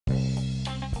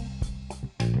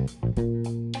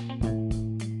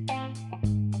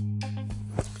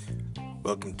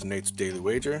Welcome to Nate's Daily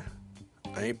Wager.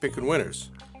 I ain't picking winners,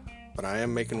 but I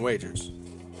am making wagers.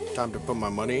 Time to put my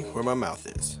money where my mouth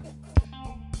is.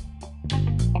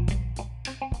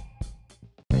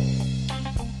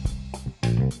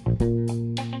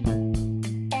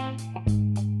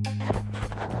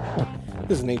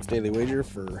 This is Nate's Daily Wager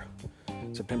for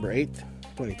September 8th,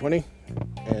 2020.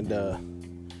 And,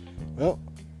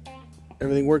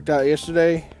 everything worked out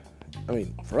yesterday. I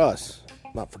mean, for us,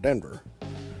 not for Denver.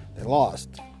 They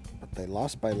lost, but they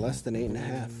lost by less than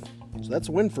 8.5. So that's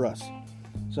a win for us.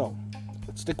 So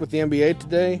let's stick with the NBA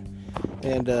today.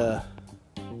 And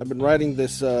I've been riding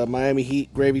this Miami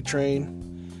Heat gravy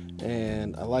train.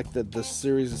 And I like that this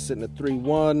series is sitting at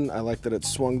 3-1. I like that it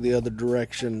swung the other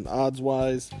direction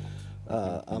odds-wise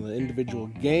on the individual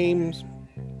games.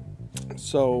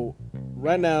 So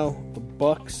right now, the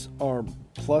Bucks are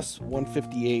plus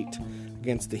 158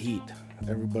 against the Heat.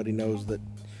 Everybody knows that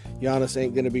Giannis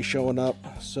ain't going to be showing up,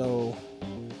 so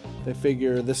they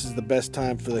figure this is the best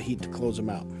time for the Heat to close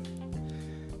them out.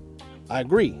 I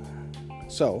agree.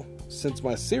 So, since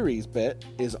my series bet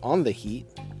is on the Heat,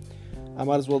 I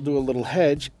might as well do a little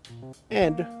hedge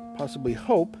and possibly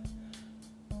hope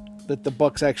that the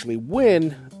Bucks actually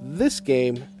win this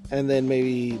game and then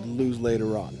maybe lose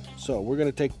later on. So we're going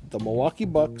to take the Milwaukee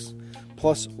Bucks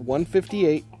plus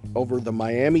 158 over the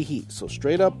Miami Heat. So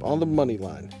straight up on the money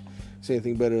line. See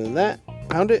anything better than that?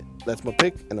 Pound it. That's my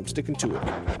pick, and I'm sticking to it.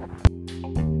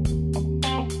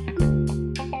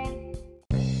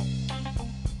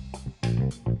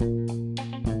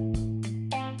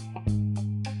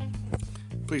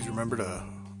 Please remember to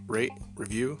rate,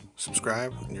 review,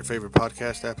 subscribe in your favorite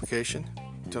podcast application.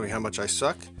 Tell me how much I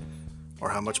suck or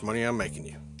how much money I'm making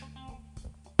you.